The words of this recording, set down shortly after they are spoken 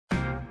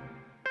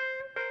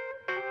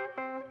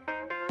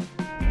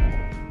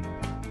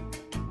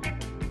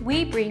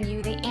we bring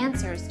you the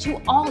answers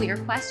to all your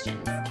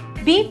questions.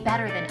 Be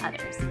better than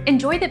others.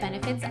 Enjoy the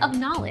benefits of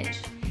knowledge.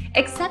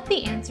 Accept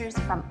the answers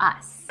from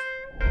us.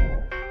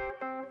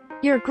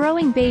 Your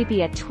growing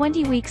baby at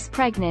 20 weeks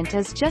pregnant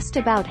is just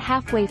about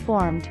halfway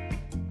formed.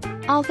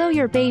 Although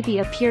your baby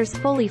appears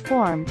fully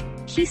formed,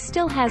 he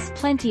still has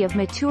plenty of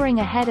maturing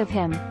ahead of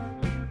him.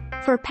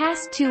 For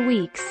past 2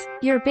 weeks,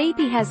 your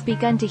baby has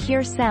begun to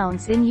hear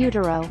sounds in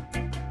utero.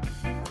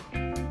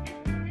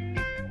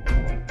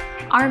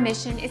 Our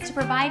mission is to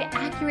provide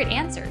accurate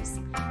answers.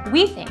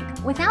 We think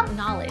without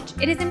knowledge,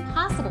 it is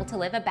impossible to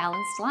live a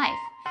balanced life.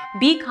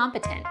 Be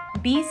competent,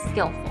 be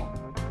skillful.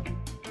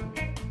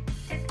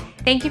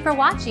 Thank you for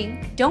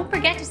watching. Don't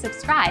forget to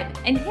subscribe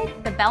and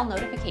hit the bell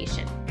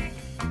notification.